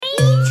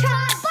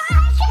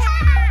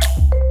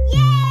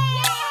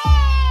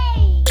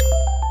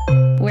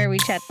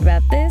chat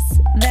about this,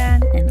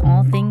 that, and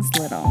all things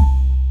little.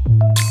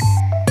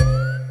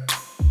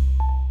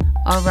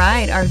 All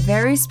right, our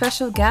very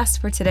special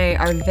guest for today,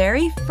 our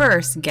very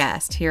first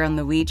guest here on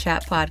the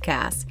WeChat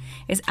podcast,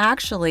 is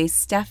actually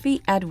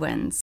Steffi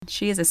Edwins.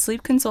 She is a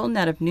sleep consultant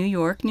out of New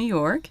York, New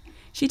York.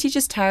 She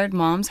teaches tired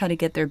moms how to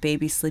get their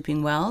babies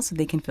sleeping well so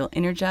they can feel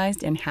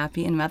energized and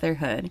happy in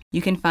motherhood.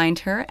 You can find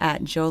her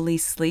at Jolie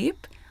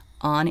Sleep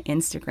on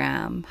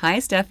Instagram. Hi,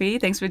 Steffi.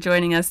 Thanks for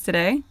joining us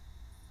today.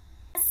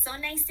 So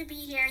nice to be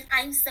here.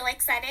 I'm so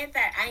excited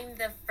that I'm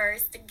the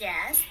first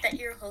guest that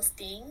you're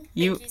hosting.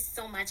 Thank you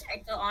so much. I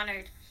feel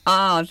honored.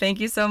 Oh,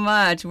 thank you so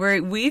much.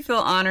 We feel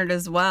honored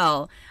as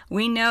well.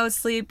 We know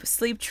sleep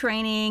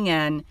training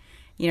and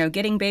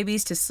getting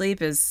babies to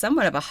sleep is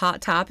somewhat of a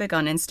hot topic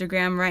on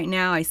Instagram right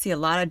now. I see a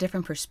lot of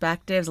different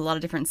perspectives, a lot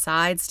of different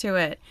sides to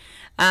it.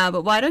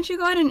 But why don't you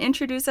go ahead and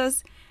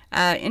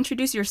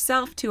introduce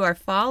yourself to our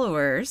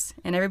followers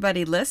and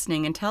everybody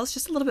listening, and tell us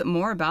just a little bit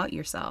more about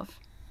yourself.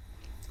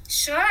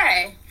 Sure.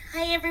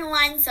 Hi,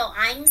 everyone. So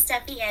I'm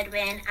Steffi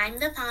Edwin. I'm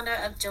the founder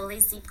of Jolie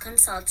Sleep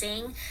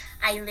Consulting.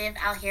 I live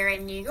out here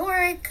in New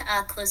York,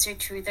 closer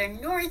to the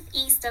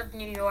northeast of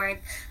New York,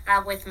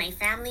 with my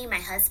family, my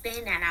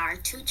husband, and our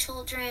 2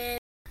 children.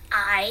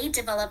 I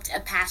developed a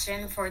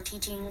passion for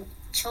teaching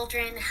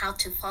children how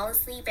to fall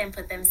asleep and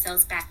put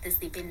themselves back to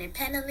sleep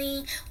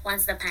independently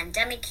once the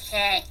pandemic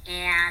hit,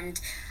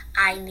 and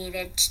I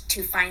needed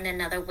to find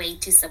another way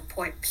to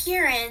support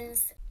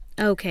parents.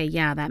 Okay,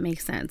 yeah, that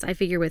makes sense. I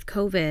figure with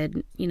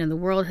COVID, the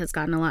world has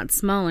gotten a lot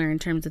smaller in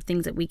terms of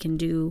things that we can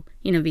do,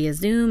 via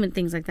Zoom and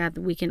things like that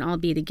we can all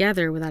be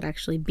together without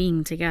actually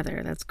being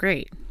together. That's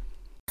great.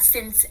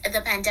 Since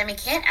the pandemic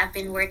hit, I've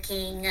been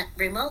working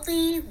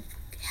remotely,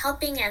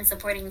 helping and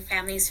supporting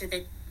families through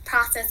the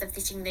process of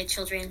teaching their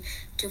children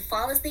to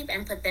fall asleep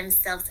and put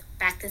themselves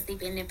back to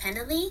sleep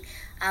independently,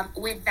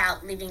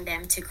 without leaving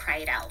them to cry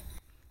it out.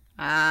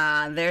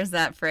 There's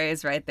that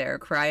phrase right there,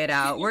 cry it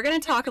out. We're going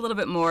to talk a little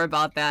bit more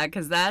about that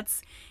because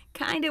that's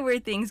kind of where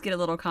things get a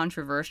little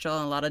controversial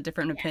and a lot of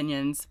different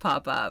opinions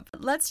pop up.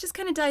 Let's just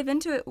kind of dive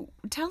into it.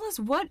 Tell us,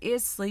 what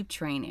is sleep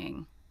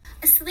training?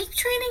 Sleep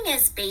training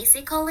is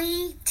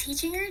basically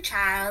teaching your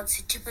child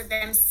to put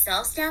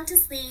themselves down to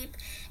sleep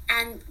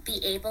and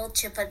be able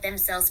to put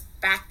themselves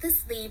back to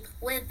sleep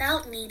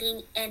without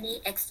needing any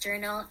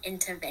external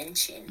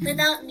intervention,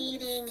 without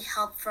needing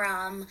help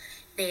from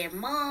their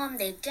mom,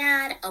 their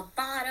dad, a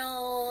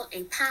bottle,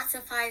 a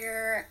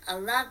pacifier, a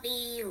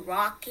lovey,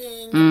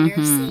 rocking,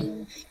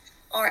 nursing,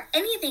 or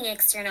anything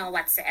external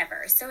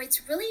whatsoever. So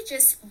it's really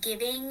just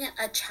giving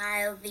a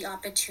child the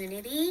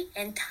opportunity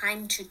and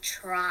time to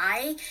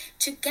try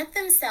to get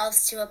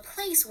themselves to a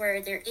place where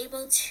they're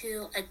able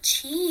to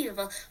achieve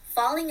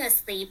falling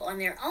asleep on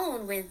their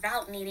own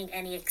without needing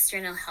any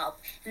external help.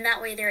 And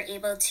that way they're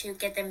able to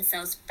get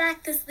themselves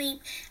back to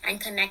sleep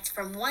and connect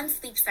from one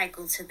sleep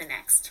cycle to the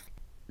next.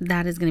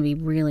 That is going to be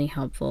really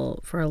helpful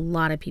for a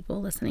lot of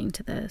people listening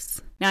to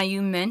this. Now,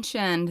 you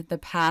mentioned the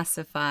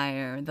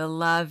pacifier, the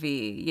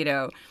lovey.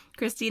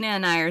 Christina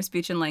and I are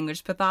speech and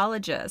language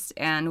pathologists,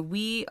 and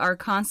we are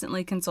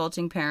constantly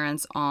consulting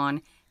parents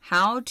on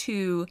how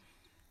to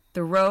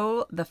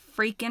throw the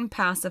freaking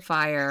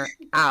pacifier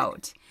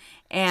out.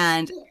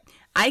 And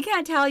I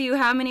can't tell you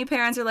how many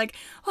parents are like,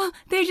 oh,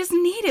 they just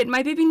need it.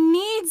 My baby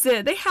needs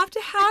it. They have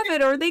to have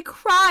it or they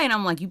cry. And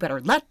I'm like, you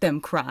better let them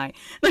cry.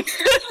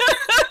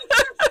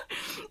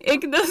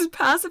 Those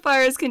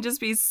pacifiers can just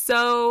be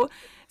so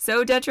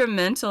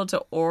detrimental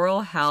to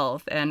oral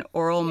health and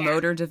oral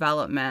motor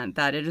development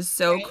that it is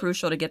so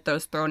crucial to get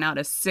those thrown out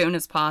as soon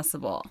as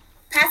possible.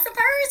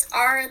 Pacifiers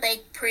are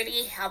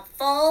pretty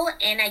helpful,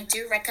 and I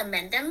do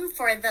recommend them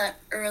for the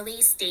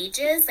early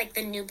stages, like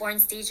the newborn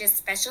stage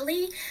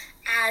especially,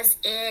 as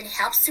it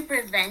helps to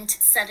prevent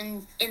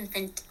sudden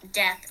infant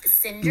death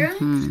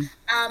syndrome.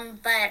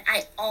 But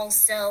I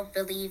also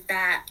believe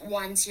that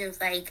once you're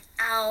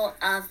out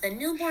of the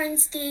newborn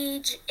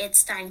stage,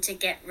 it's time to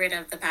get rid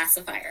of the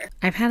pacifier.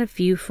 I've had a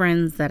few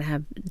friends that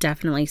have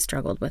definitely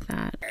struggled with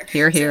that.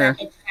 Hear, hear.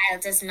 So that the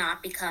child does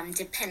not become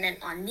dependent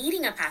on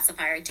needing a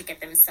pacifier to get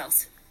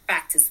themselves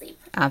back to sleep.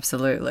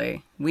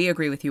 Absolutely. We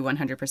agree with you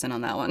 100%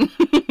 on that one.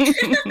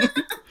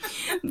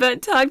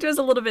 But talk to us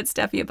a little bit,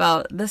 Steffi,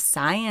 about the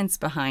science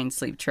behind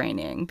sleep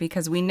training,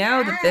 because we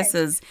know that this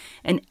is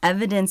an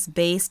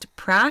evidence-based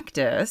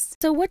practice.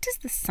 So what does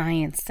the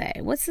science say?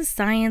 What's the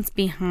science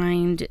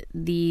behind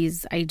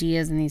these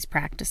ideas and these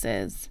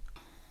practices?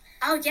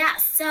 Oh, yeah.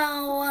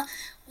 So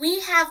we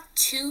have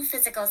 2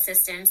 physical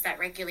systems that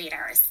regulate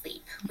our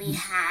sleep. We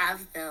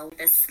have the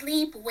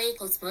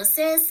sleep-wake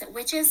osmosis,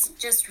 which is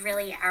just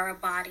really our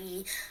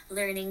body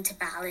learning to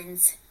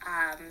balance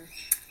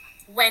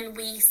when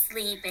we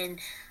sleep and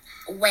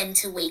when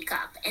to wake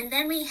up. And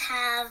then we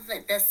have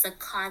the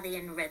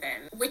circadian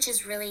rhythm, which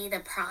is really the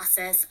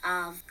process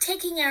of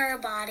taking our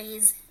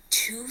bodies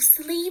to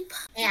sleep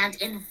and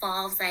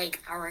involves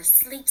our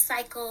sleep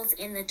cycles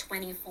in the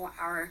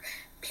 24-hour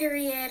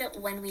period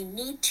when we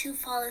need to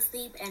fall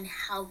asleep and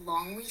how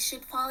long we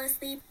should fall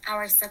asleep,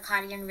 our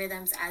circadian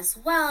rhythms as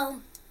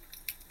well.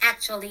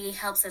 actually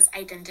helps us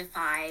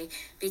identify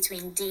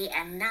between day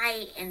and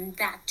night, and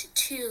that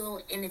too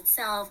in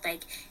itself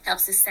like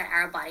helps us set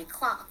our body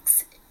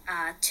clocks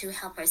to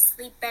help us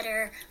sleep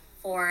better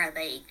for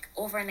like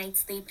overnight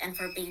sleep and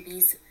for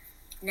babies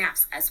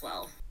naps as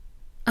well.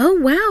 Oh,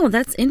 wow,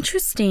 that's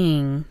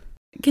interesting.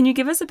 Can you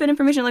give us a bit of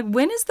information? Like,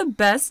 when is the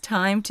best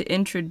time to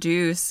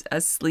introduce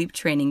a sleep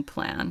training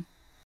plan?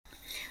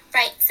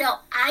 Right, so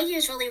I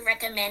usually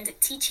recommend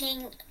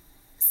teaching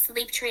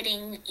sleep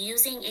training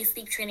using a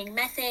sleep training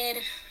method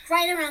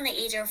right around the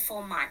age of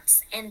 4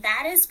 months. And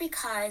that is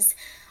because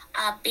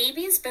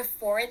babies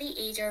before the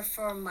age of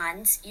 4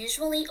 months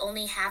usually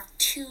only have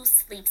 2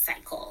 sleep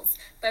cycles.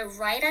 But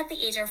right at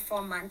the age of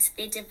 4 months,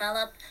 they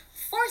develop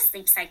 4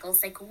 sleep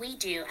cycles like we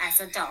do as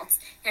adults.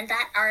 And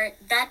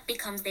that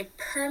becomes their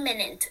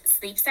permanent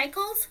sleep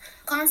cycles,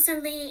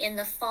 constantly in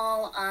the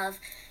fall of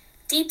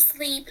deep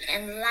sleep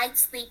and light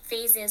sleep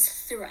phases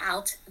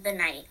throughout the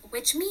night,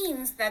 which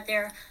means that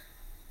they're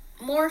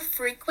more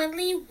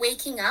frequently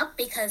waking up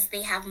because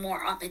they have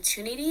more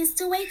opportunities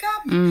to wake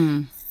up.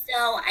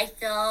 So I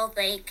feel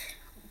like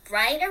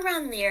right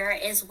around there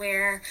is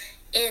where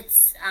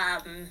it's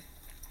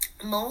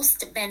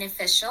most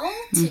beneficial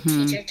to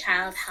teach your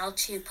child how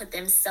to put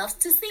themselves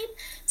to sleep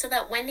so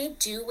that when they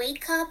do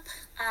wake up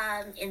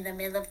in the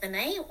middle of the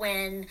night,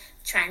 when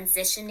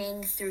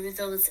transitioning through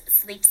those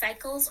sleep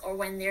cycles or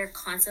when they're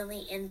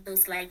constantly in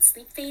those light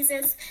sleep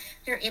phases,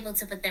 they're able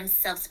to put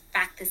themselves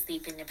back to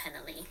sleep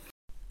independently.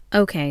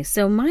 Okay,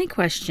 so my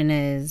question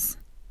is,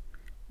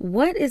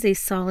 what is a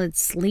solid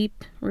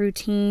sleep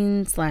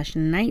routine /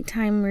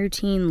 nighttime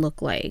routine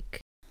look like?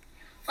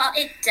 Well,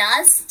 it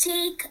does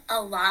take a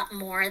lot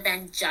more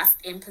than just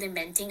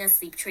implementing a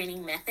sleep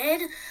training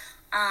method.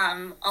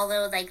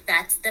 Although like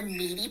that's the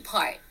meaty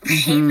part,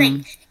 right?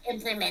 Like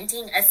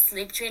implementing a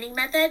sleep training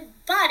method,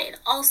 but it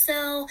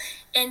also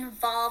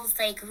involves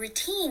like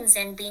routines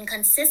and being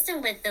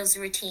consistent with those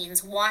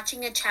routines,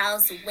 watching a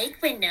child's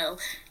wake window,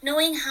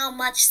 knowing how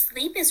much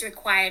sleep is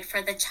required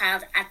for the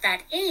child at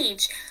that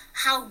age,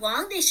 how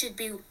long they should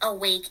be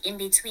awake in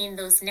between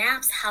those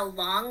naps, how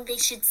long they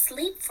should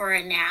sleep for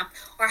a nap,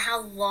 or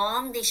how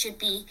long they should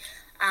be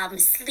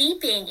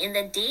sleeping in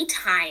the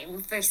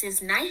daytime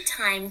versus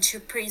nighttime to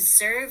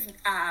preserve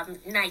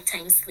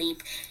nighttime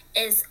sleep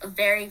is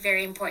very,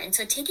 very important.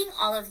 So taking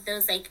all of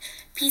those like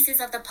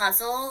pieces of the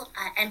puzzle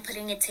and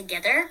putting it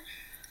together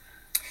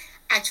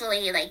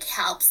actually like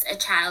helps a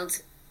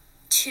child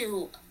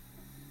to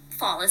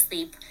fall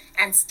asleep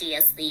and stay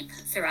asleep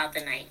throughout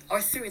the night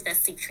or through the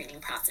sleep training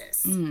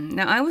process.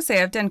 Now, I will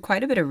say I've done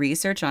quite a bit of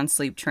research on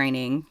sleep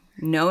training,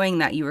 knowing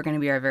that you were going to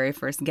be our very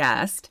first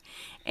guest.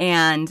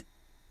 And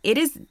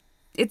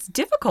it's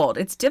difficult.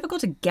 It's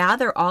difficult to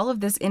gather all of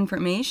this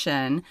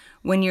information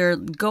when you're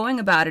going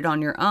about it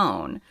on your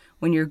own,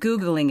 when you're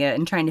Googling it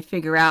and trying to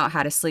figure out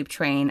how to sleep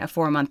train a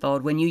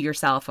 4-month-old when you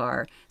yourself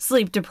are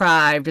sleep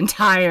deprived and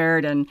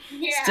tired and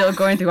still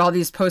going through all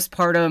these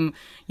postpartum,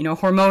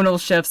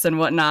 hormonal shifts and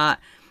whatnot.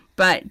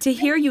 But to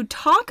hear you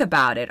talk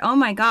about it, oh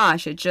my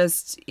gosh,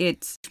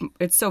 it's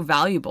so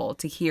valuable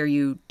to hear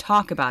you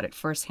talk about it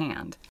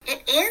firsthand.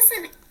 It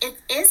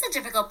is a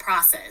difficult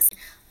process.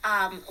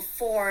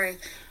 For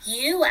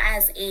you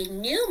as a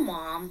new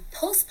mom,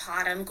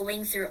 postpartum,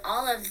 going through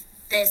all of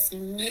this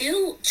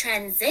new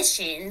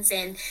transitions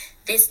and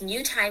this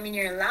new time in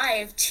your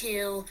life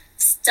to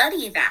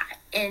study that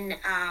and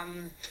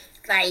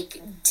like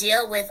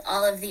deal with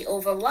all of the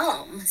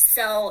overwhelm.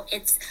 So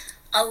it's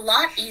a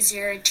lot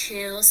easier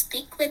to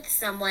speak with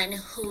someone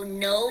who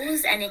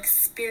knows and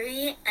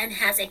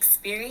has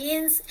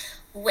experience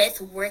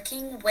with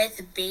working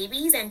with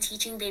babies and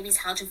teaching babies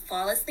how to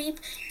fall asleep,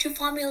 to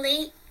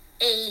formulate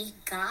a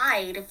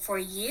guide for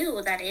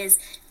you that is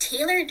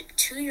tailored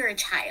to your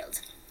child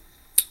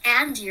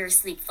and your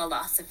sleep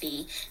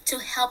philosophy to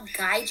help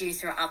guide you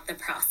throughout the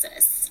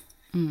process.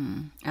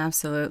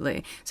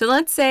 Absolutely. So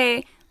let's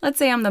say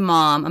I'm the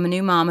mom, I'm a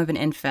new mom of an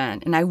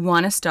infant, and I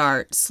want to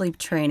start sleep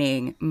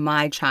training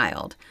my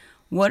child.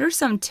 What are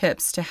some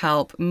tips to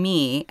help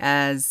me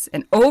as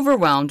an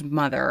overwhelmed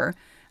mother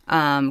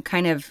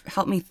kind of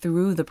help me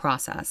through the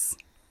process?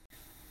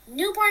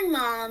 Newborn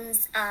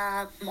moms,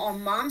 or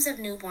moms of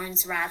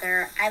newborns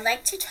rather, I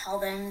like to tell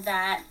them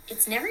that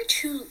it's never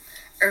too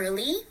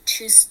early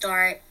to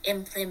start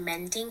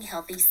implementing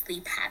healthy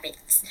sleep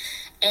habits.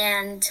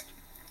 And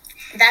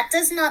that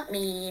does not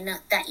mean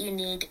that you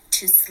need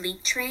to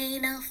sleep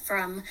train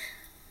from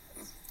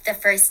the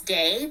first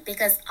day,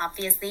 because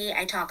obviously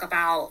I talk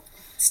about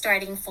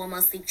starting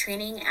formal sleep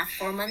training at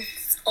 4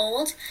 months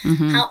old.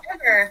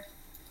 However,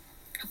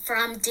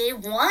 from day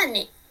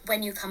one,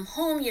 when you come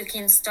home, you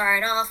can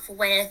start off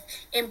with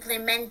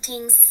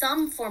implementing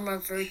some form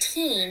of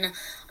routine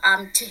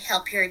to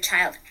help your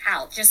child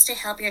out, just to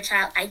help your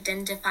child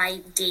identify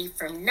day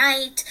from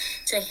night,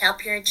 to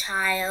help your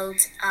child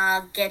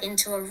get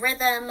into a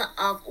rhythm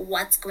of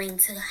what's going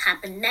to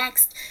happen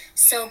next.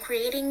 So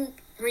creating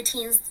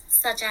routines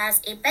such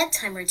as a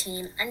bedtime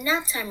routine, a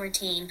nap time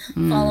routine,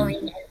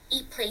 following an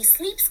eat, play,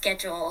 sleep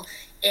schedule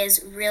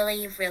is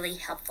really, really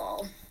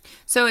helpful.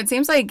 So it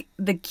seems like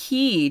the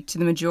key to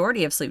the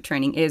majority of sleep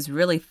training is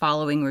really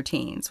following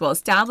routines. Well,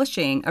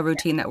 establishing a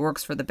routine that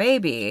works for the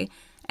baby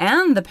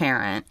and the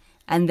parent,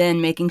 and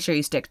then making sure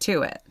you stick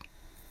to it.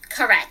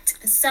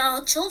 Correct.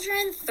 So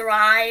children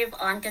thrive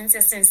on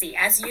consistency,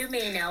 as you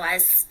may know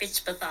as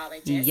speech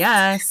pathologists.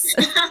 Yes.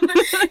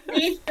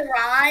 They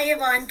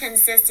thrive on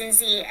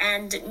consistency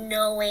and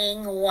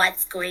knowing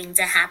what's going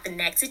to happen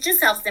next. It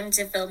just helps them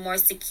to feel more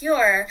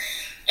secure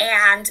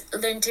and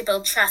learn to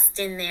build trust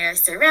in their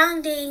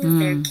surroundings,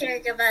 their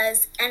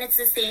caregivers, and it's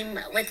the same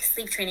with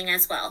sleep training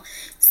as well.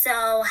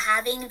 So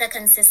having the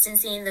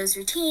consistency in those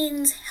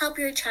routines help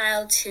your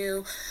child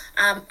to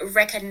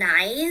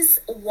recognize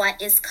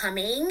what is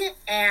coming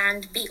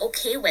and be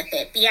okay with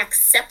it, be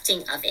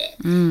accepting of it.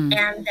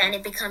 And then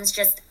it becomes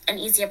just an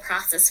easier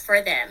process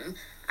for them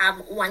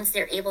once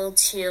they're able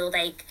to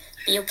like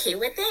be okay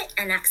with it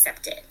and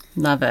accept it.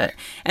 Love it.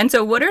 And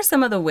so what are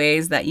some of the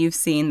ways that you've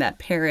seen that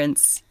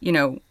parents,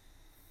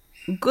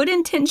 good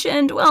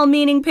intentioned,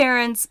 well-meaning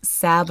parents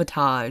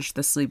sabotage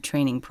the sleep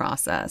training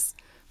process?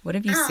 What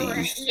have you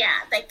seen? Yeah,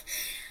 like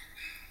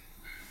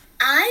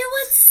I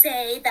would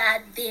say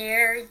that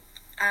they're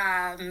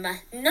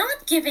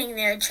not giving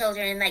their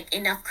children like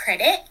enough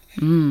credit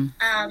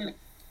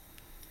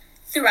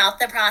throughout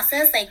the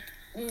process, like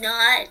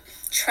not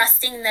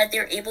trusting that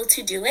they're able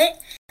to do it.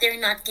 They're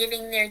not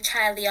giving their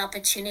child the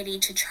opportunity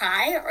to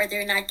try, or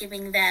they're not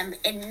giving them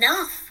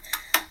enough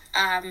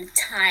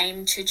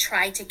time to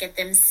try to get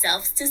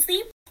themselves to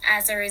sleep.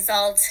 As a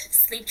result,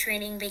 sleep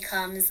training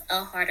becomes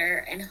a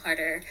harder and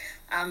harder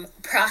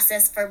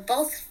process for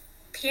both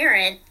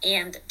parent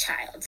and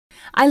child.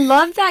 I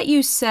love that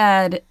you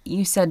said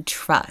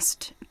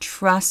trust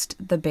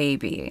the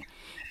baby.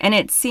 And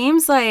it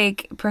seems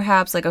like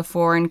perhaps like a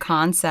foreign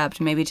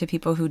concept maybe to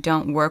people who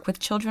don't work with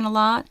children a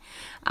lot,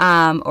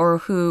 or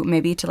who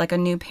maybe to like a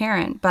new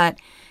parent. But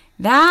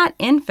that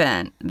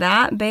infant,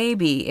 that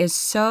baby is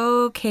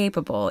so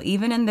capable,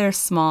 even in their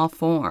small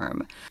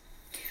form.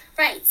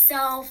 Right.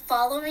 So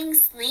following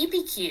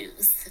sleepy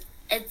cues,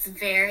 it's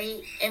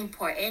very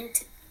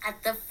important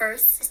at the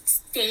first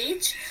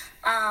stage,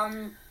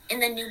 in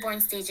the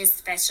newborn stage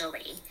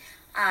especially.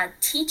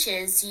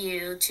 Teaches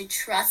you to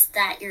trust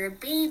that your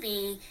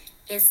baby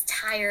is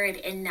tired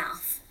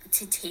enough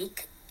to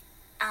take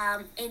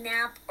a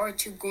nap or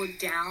to go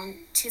down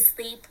to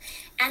sleep.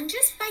 And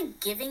just by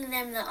giving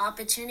them the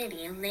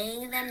opportunity,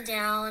 laying them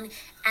down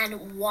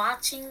and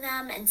watching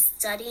them and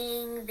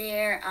studying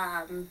their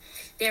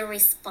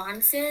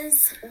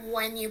responses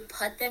when you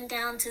put them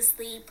down to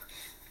sleep,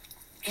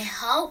 it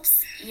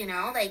helps,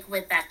 like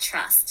with that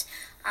trust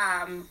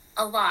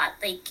a lot.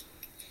 Like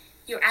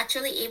you're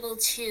actually able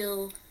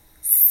to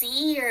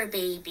see your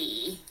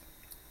baby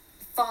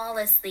fall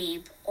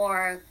asleep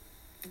or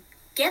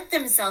get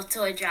themselves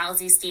to a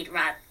drowsy state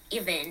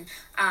even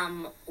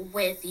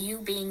with you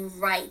being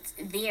right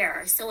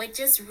there. So it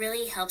just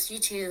really helps you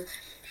to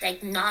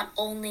like not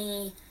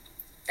only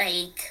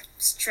like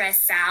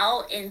stress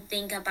out and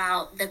think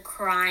about the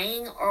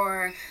crying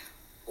or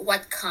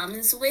what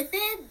comes with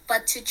it,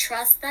 but to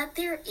trust that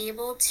they're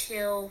able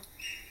to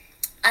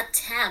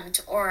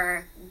attempt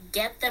or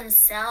get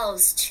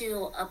themselves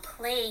to a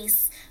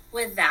place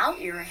without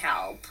your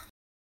help.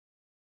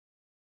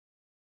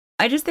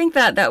 I just think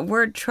that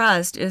word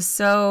trust is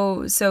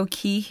so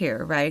key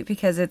here, right?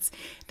 Because it's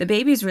the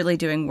baby's really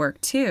doing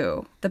work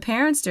too. The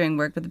parent's doing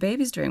work, but the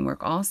baby's doing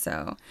work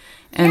also.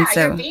 And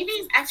yeah, your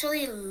baby's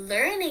actually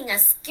learning a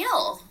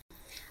skill,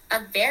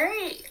 a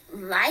very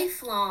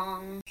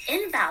lifelong,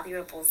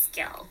 invaluable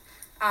skill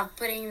of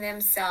putting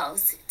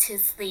themselves to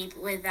sleep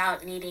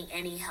without needing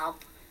any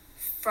help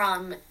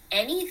from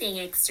anything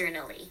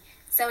externally.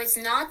 So it's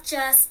not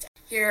just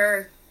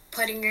you're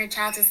putting your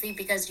child to sleep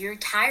because you're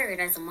tired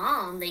as a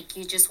mom, like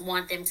you just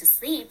want them to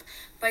sleep,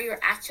 but you're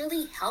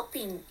actually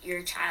helping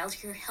your child.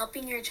 You're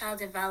helping your child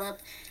develop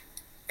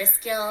the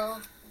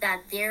skill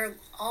that they're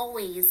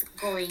always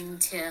going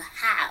to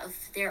have.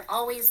 They're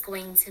always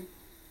going to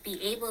be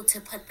able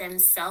to put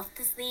themselves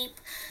to sleep.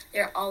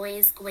 They're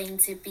always going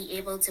to be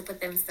able to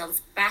put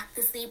themselves back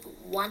to sleep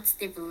once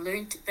they've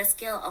learned the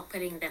skill of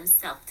putting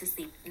themselves to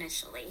sleep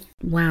initially.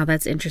 Wow,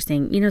 that's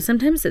interesting.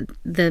 Sometimes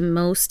the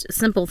most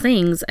simple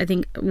things, I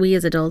think we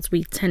as adults,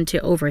 we tend to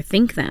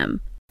overthink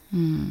them.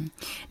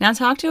 Now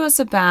talk to us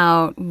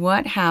about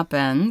what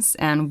happens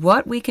and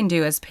what we can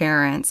do as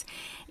parents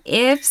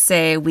if,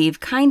 say, we've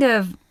kind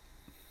of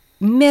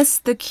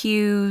missed the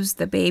cues,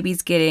 the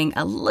baby's getting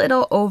a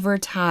little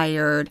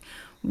overtired.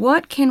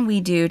 What can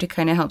we do to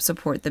kind of help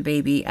support the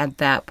baby at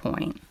that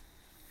point?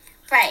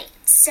 Right.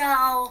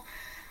 So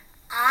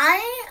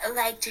I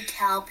like to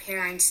tell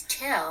parents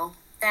too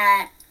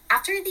that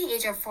after the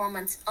age of 4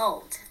 months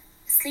old,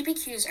 sleepy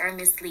cues are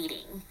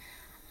misleading.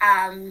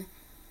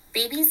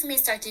 Babies may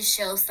start to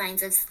show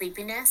signs of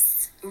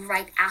sleepiness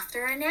right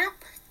after a nap,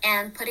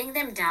 and putting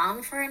them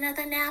down for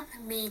another nap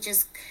may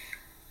just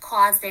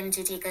cause them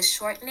to take a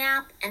short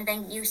nap, and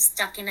then you're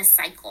stuck in a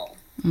cycle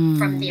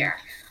from there.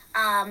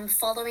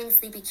 Following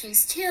sleepy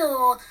cues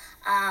too,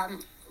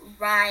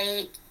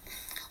 right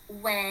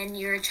when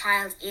your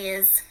child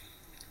is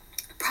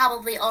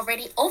probably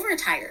already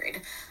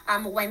overtired,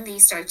 when they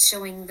start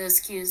showing those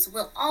cues,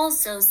 will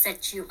also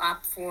set you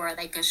up for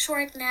like a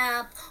short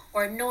nap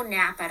or no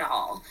nap at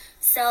all.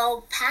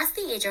 So past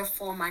the age of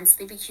 4 months,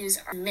 sleepy cues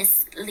are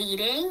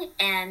misleading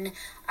and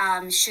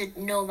should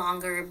no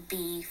longer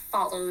be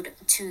followed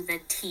to the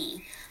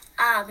T.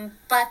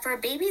 But for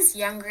babies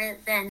younger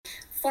than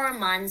 4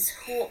 months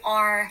who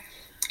are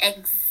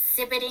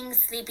exhibiting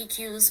sleepy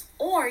cues,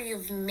 or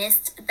you've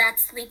missed that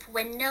sleep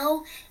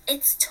window,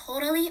 it's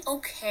totally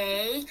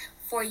okay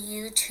for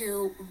you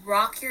to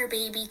rock your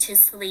baby to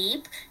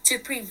sleep to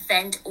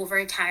prevent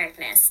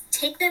overtiredness.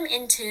 Take them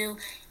into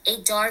a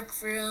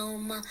dark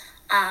room,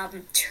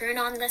 turn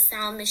on the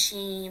sound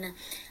machine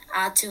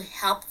to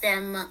help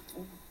them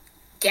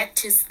get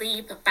to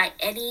sleep by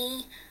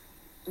any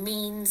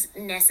means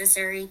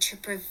necessary to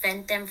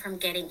prevent them from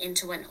getting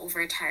into an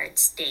overtired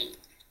state.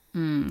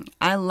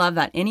 I love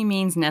that. Any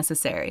means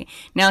necessary.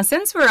 Now,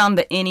 since we're on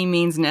the any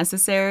means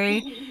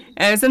necessary,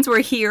 since we're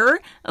here,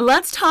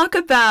 let's talk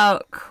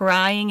about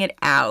crying it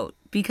out.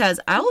 Because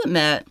I'll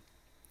admit,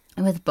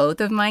 with both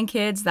of my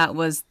kids, that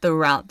was the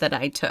route that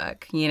I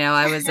took. You know,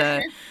 I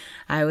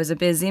was a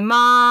busy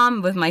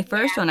mom. With my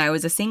first one, I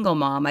was a single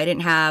mom. I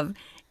didn't have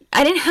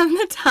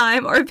the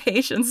time or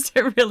patience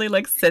to really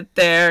like sit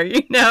there,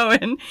 you know,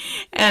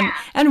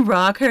 and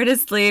rock her to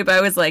sleep.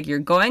 I was like, you're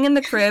going in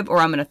the crib or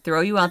I'm going to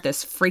throw you out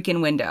this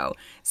freaking window.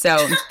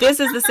 So this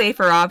is the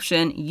safer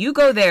option. You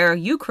go there,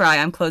 you cry,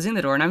 I'm closing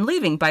the door and I'm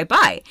leaving.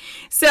 Bye-bye.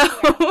 So,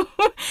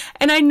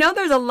 and I know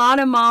there's a lot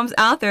of moms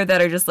out there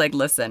that are just like,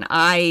 listen,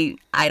 I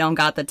don't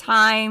got the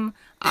time.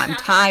 I'm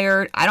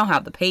tired. I don't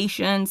have the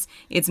patience.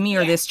 It's me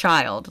or this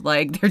child.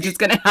 Like, they're just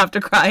going to have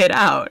to cry it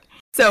out.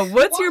 So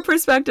what's your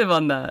perspective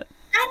on that?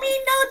 I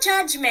mean, no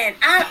judgment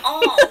at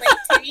all.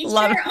 Like, to each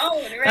their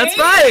own, right? That's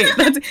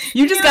right.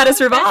 You just got to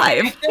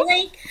survive. I feel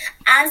like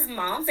as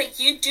moms,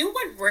 like, you do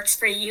what works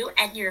for you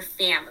and your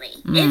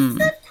family. If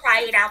the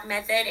cry it out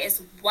method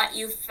is what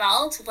you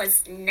felt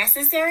was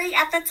necessary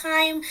at the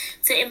time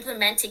to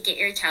implement to get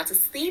your child to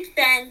sleep,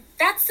 then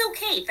that's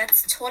okay.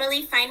 That's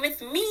totally fine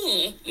with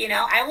me. You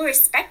know, I will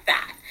respect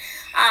that.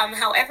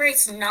 However,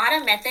 it's not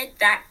a method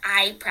that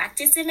I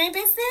practice in my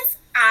business.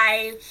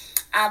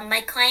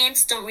 My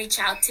clients don't reach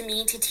out to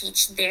me to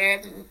teach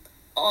their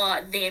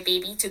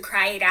baby to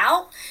cry it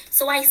out.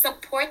 So I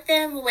support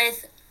them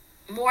with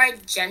more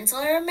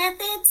gentler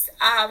methods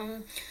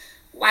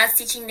whilst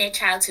teaching their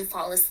child to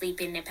fall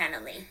asleep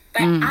independently.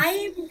 But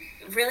I'm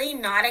really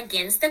not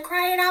against the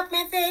cry it out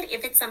method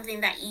if it's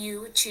something that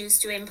you choose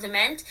to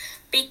implement,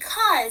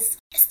 because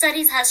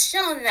studies have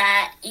shown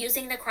that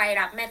using the cry it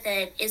out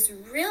method is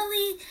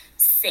really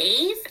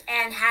safe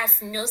and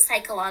has no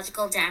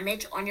psychological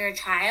damage on your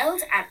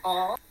child at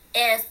all.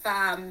 If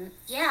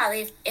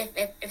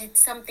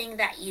it's something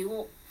that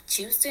you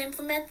choose to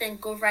implement, then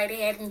go right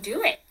ahead and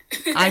do it.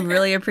 I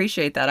really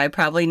appreciate that. I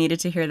probably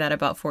needed to hear that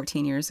about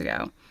 14 years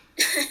ago.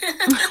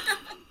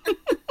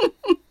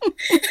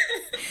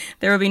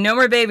 There will be no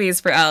more babies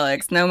for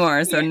Alex, no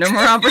more. So no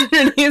more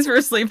opportunities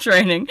for sleep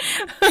training.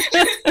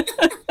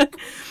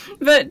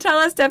 But tell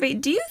us, Steffi,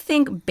 do you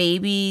think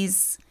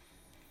babies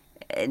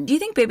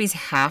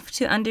have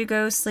to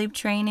undergo sleep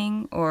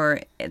training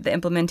or the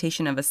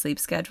implementation of a sleep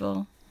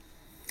schedule?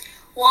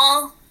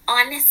 Well,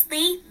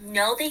 honestly,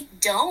 no, they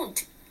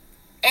don't.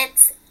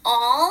 It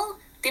all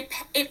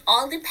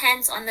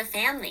depends on the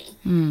family.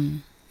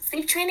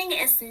 Sleep training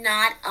is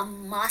not a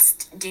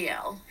must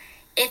do.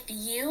 If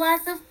you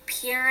as a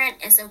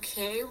parent is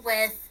okay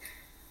with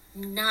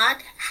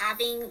not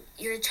having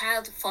your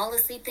child fall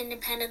asleep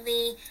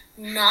independently,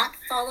 not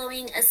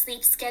following a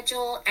sleep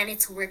schedule, and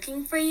it's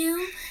working for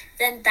you,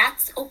 then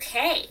that's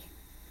okay.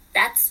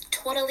 That's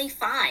totally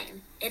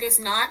fine. It is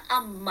not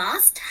a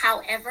must.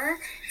 However,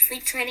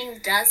 sleep training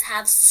does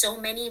have so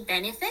many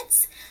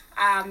benefits.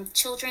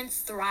 Children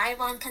thrive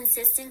on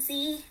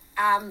consistency.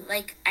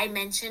 Like I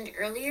mentioned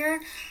earlier,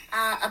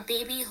 a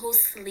baby who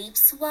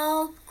sleeps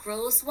well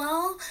grows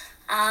well.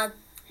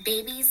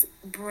 Babies'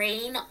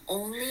 brain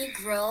only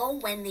grow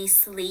when they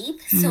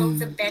sleep. So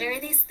the better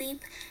they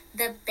sleep,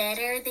 the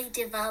better they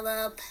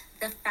develop,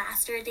 the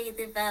faster they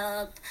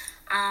develop,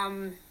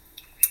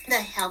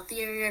 the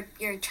healthier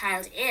your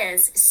child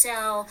is.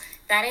 So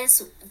that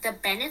is the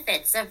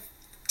benefits of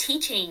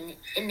teaching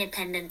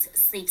independent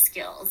sleep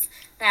skills,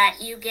 that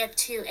you get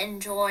to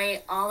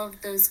enjoy all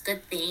of those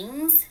good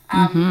things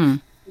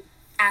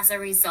as a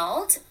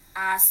result.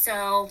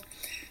 So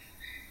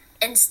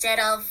instead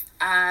of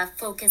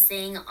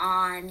focusing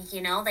on,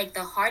 like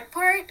the hard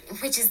part,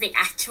 which is the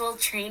actual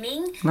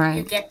training,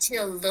 you get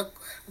to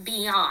look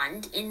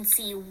beyond and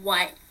see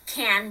what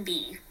can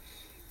be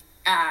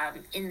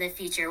in the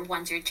future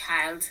once your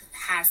child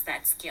has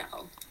that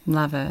skill.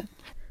 Love it.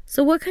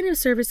 So what kind of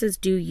services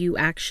do you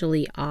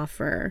actually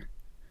offer?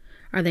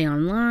 Are they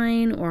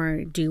online,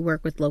 or do you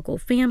work with local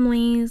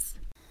families?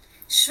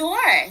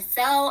 Sure.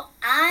 So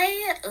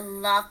I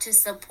love to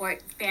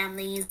support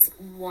families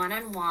one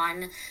on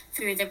one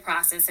through the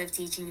process of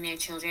teaching their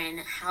children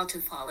how to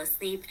fall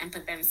asleep and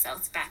put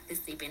themselves back to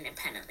sleep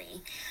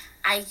independently.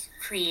 I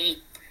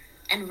create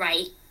and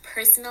write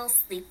personal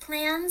sleep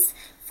plans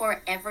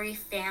for every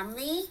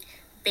family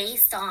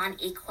based on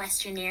a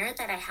questionnaire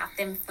that I have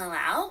them fill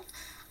out.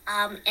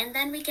 And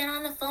then we get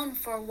on the phone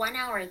for 1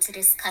 hour to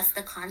discuss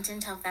the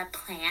content of that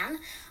plan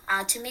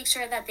to make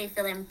sure that they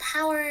feel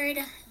empowered,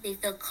 they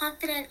feel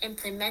confident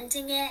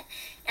implementing it,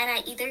 and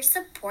I either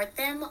support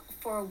them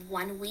for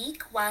 1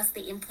 week whilst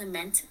they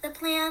implement the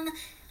plan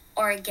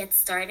or get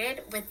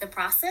started with the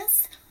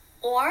process,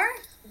 or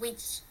we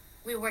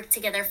we work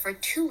together for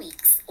 2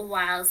 weeks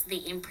whilst they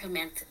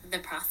implement the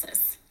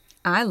process.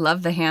 I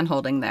love the hand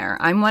holding there.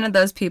 I'm one of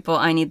those people,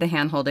 I need the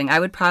hand holding.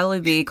 I would probably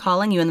be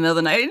calling you in the middle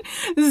of the night,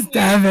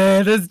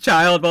 Steph, this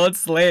child won't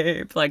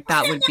sleep. Like,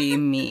 that would be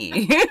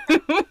me.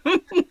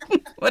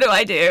 What do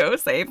I do?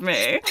 Save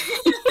me.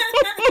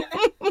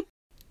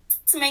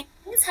 So my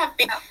kids have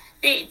been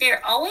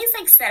they're always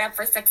like set up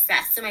for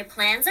success. So my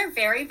plans are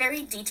very,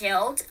 very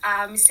detailed.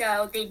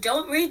 So they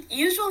don't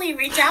usually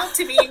reach out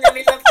to me in the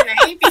middle of the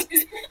night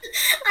because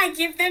I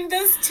give them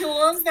those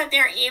tools that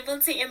they're able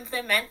to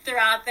implement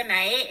throughout the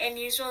night. And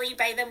usually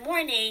by the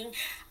morning,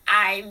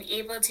 I'm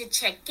able to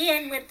check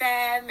in with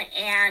them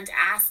and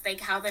ask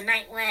like how the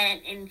night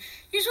went. And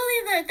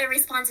usually the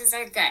responses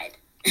are good.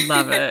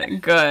 Love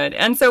it. Good.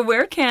 And so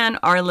where can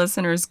our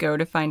listeners go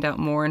to find out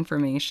more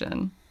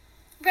information?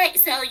 Right,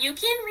 so you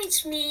can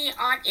reach me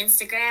on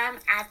Instagram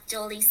at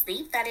Jolie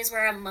Sleep. That is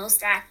where I'm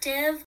most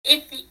active.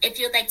 If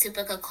you'd like to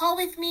book a call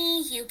with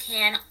me, you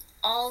can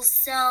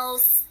also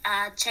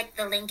check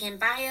the link in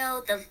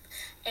bio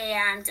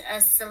and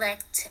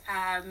select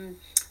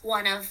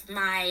one of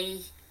my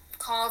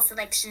call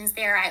selections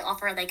there. I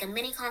offer like a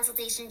mini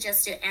consultation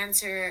just to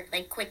answer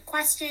like quick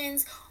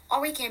questions,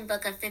 or we can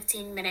book a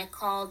 15-minute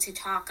call to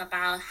talk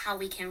about how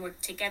we can work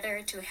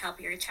together to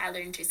help your child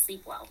learn to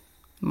sleep well.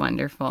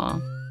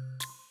 Wonderful.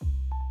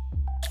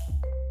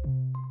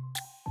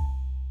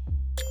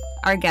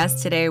 Our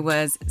guest today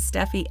was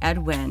Steffi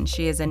Edwin.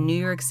 She is a New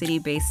York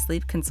City-based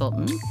sleep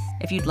consultant.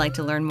 If you'd like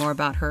to learn more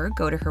about her,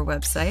 go to her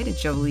website at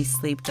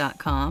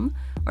joliesleep.com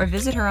or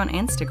visit her on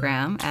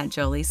Instagram at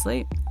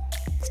joliesleep.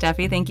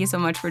 Steffi, thank you so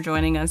much for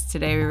joining us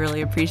today. We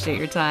really appreciate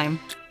your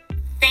time.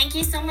 Thank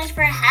you so much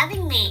for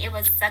having me. It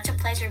was such a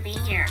pleasure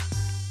being here.